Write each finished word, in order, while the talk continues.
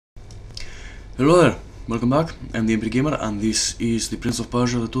Hello there, welcome back. I'm the Empty Gamer and this is the Prince of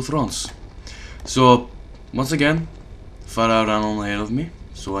Persia: The Two Thrones. So, once again, Farah ran on ahead of me,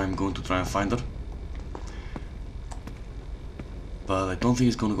 so I'm going to try and find her. But I don't think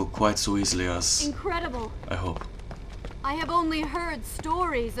it's going to go quite so easily as incredible. I hope. I have only heard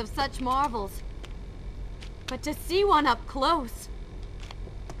stories of such marvels, but to see one up close.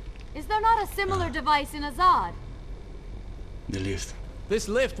 Is there not a similar device in Azad? The lift. This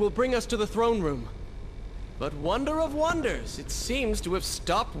lift will bring us to the throne room. But wonder of wonders, it seems to have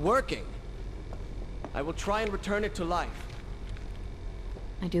stopped working. I will try and return it to life.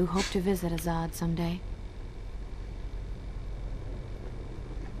 I do hope to visit Azad someday.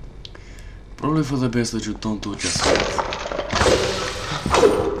 Probably for the best that you don't do just yet.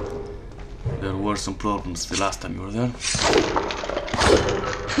 There were some problems the last time you were there.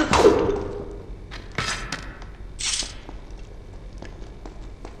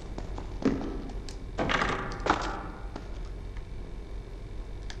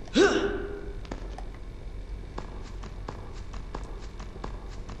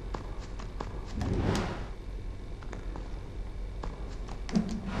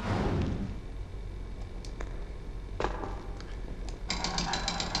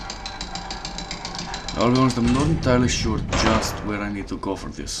 I'll be honest, I'm not entirely sure just where I need to go for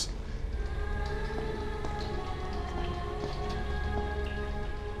this.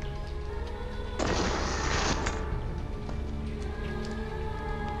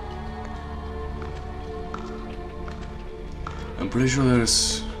 I'm pretty sure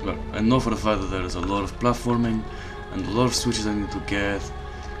there's... well, I know for a fact that there's a lot of platforming and a lot of switches I need to get,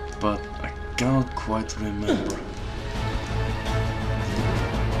 but I cannot quite remember.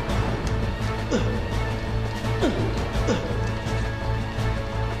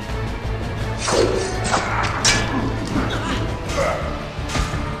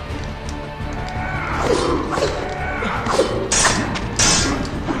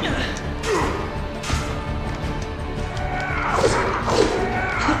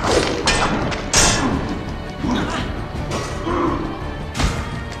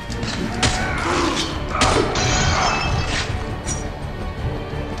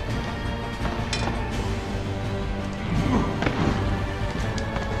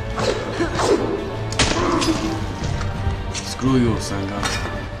 Screw you, Sangan.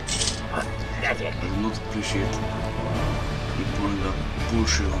 I do not appreciate you pulling that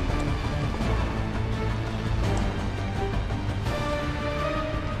bullshit on me.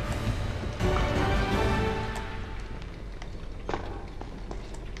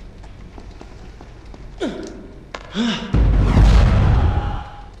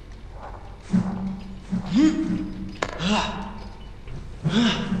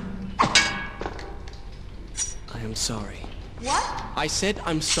 I am sorry. What? I said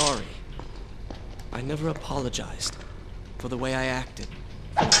I'm sorry. I never apologized for the way I acted,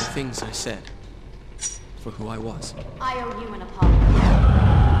 for the things I said, for who I was. I owe you an apology.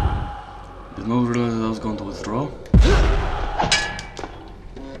 Did not realize that I was going to withdraw.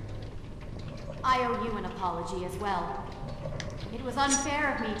 I owe you an apology as well. It was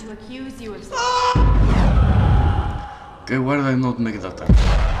unfair of me to accuse you of... Okay, why did I not make it that time?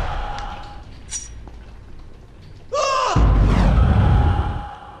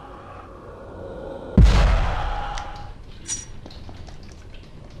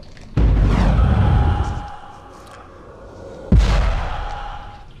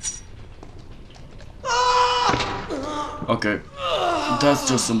 Okay, that's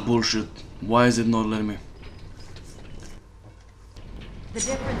just some bullshit. Why is it not letting me? The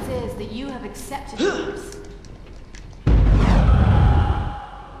difference is that you have accepted yours.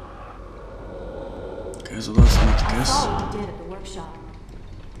 Okay, so that's not the I case. saw what you did at the workshop.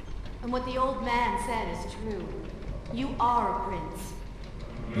 And what the old man said is true. You are a prince.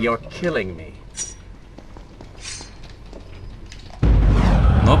 You're killing me.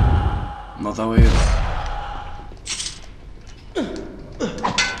 Nope, not that way either.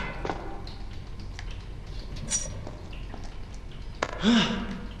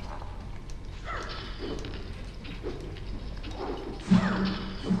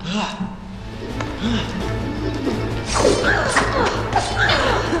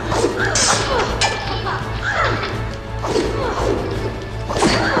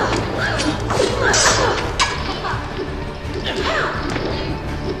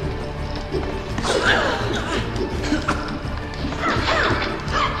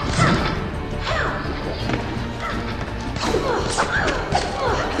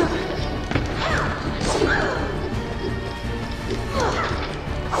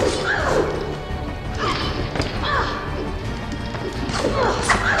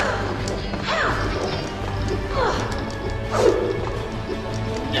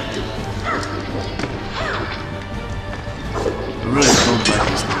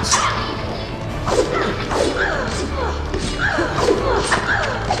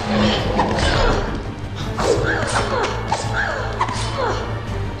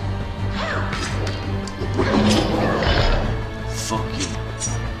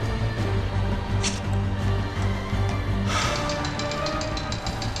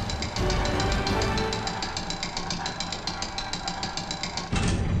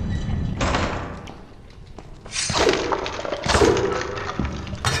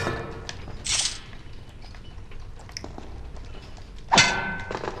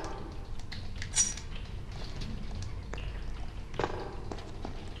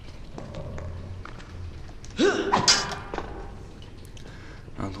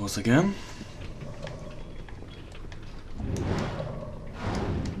 Close again.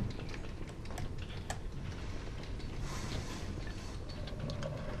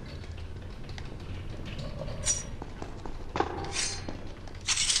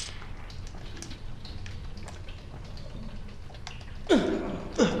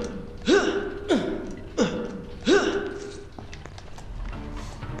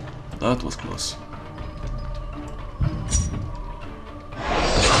 That was close.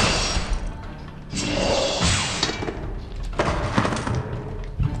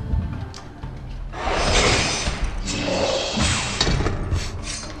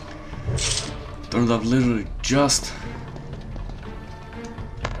 Turned up literally just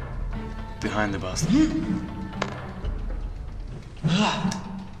behind the bastard.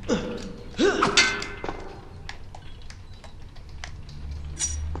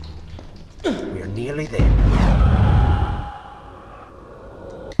 We're nearly there.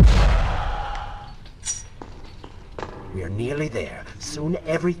 We're nearly there. Soon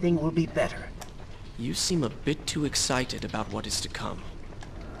everything will be better. You seem a bit too excited about what is to come.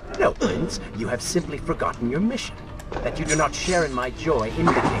 No, Prince, you have simply forgotten your mission. That you do not share in my joy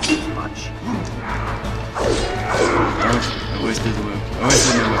indicates as much. I wasted the whip. I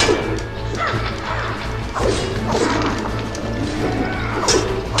wasted the whip.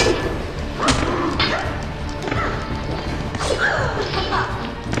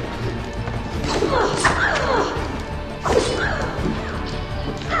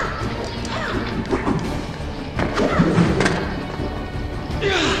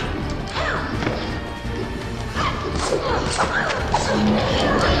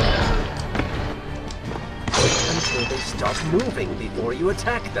 Until they stop moving before you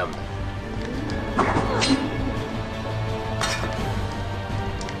attack them.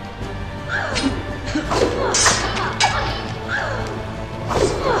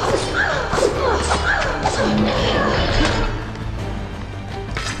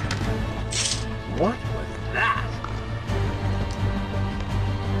 What was that?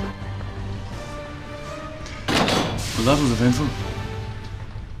 Well, that was eventful.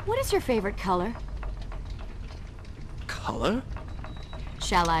 What is your favorite color? Color?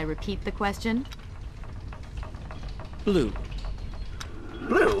 Shall I repeat the question? Blue.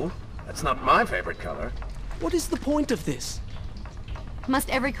 Blue? That's not my favorite color. What is the point of this? Must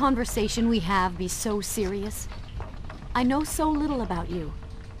every conversation we have be so serious? I know so little about you.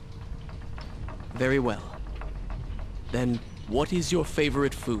 Very well. Then, what is your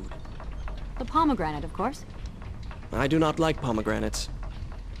favorite food? The pomegranate, of course. I do not like pomegranates.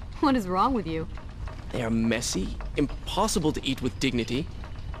 What is wrong with you? They are messy, impossible to eat with dignity.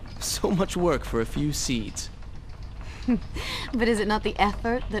 So much work for a few seeds. But is it not the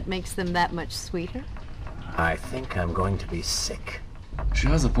effort that makes them that much sweeter? I think I'm going to be sick. She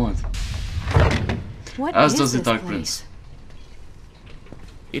has a point. What As is does the this Dark place? Prince.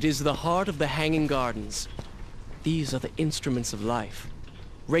 It is the heart of the Hanging Gardens. These are the instruments of life,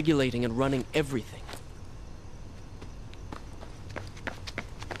 regulating and running everything.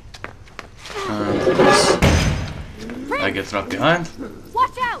 And of course, I get trapped behind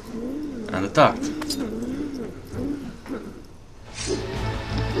Watch out! and attacked.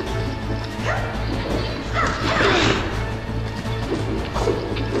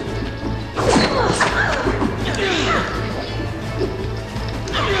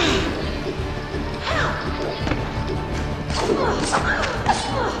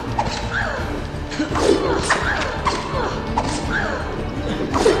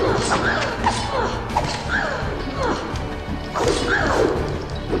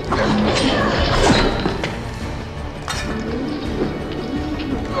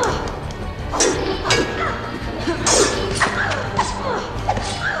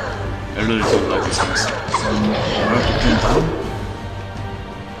 I really don't like this mess. Hard to pin down.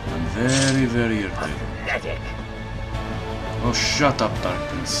 And very, very irritating. Pathetic. Oh, shut up, Dark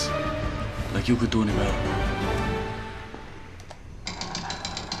Prince. Like you could do any better.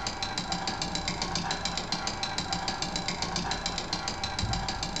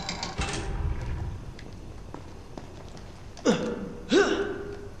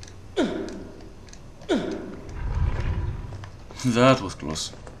 That was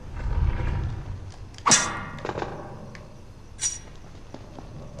close.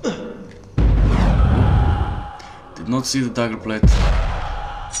 Did not see the dagger blade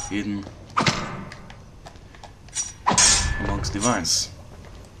hidden amongst the vines.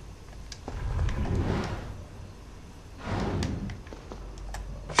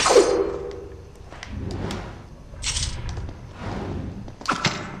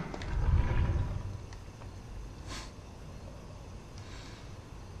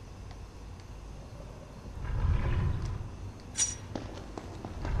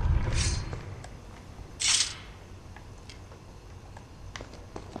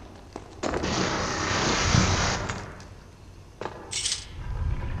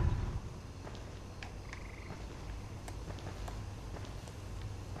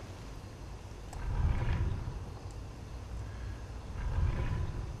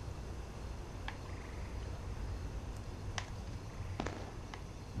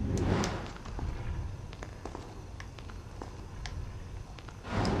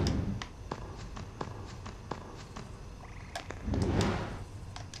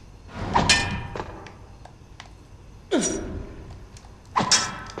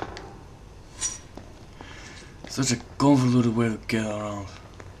 Such a convoluted way to get around.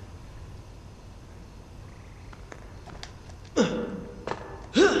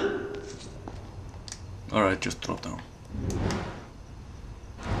 Alright, just drop down.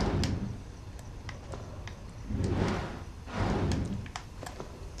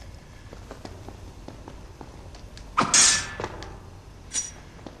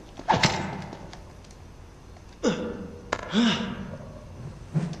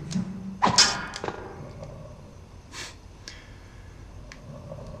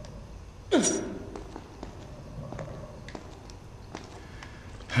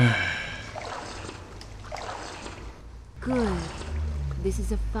 Good. This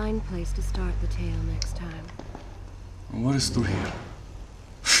is a fine place to start the tale next time. What is through here?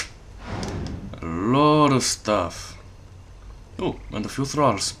 A lot of stuff. Oh, and a few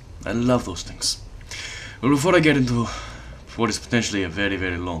thralls. I love those things. Well, before I get into what is potentially a very,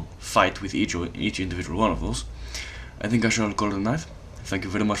 very long fight with each individual one of those, I think I shall call it a night. Thank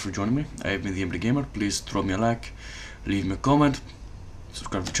you very much for joining me. I have been the Emily Gamer. Please drop me a like, leave me a comment,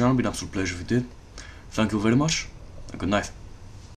 subscribe to the channel. It'd be an absolute pleasure if you did. Thank you very much, and good night.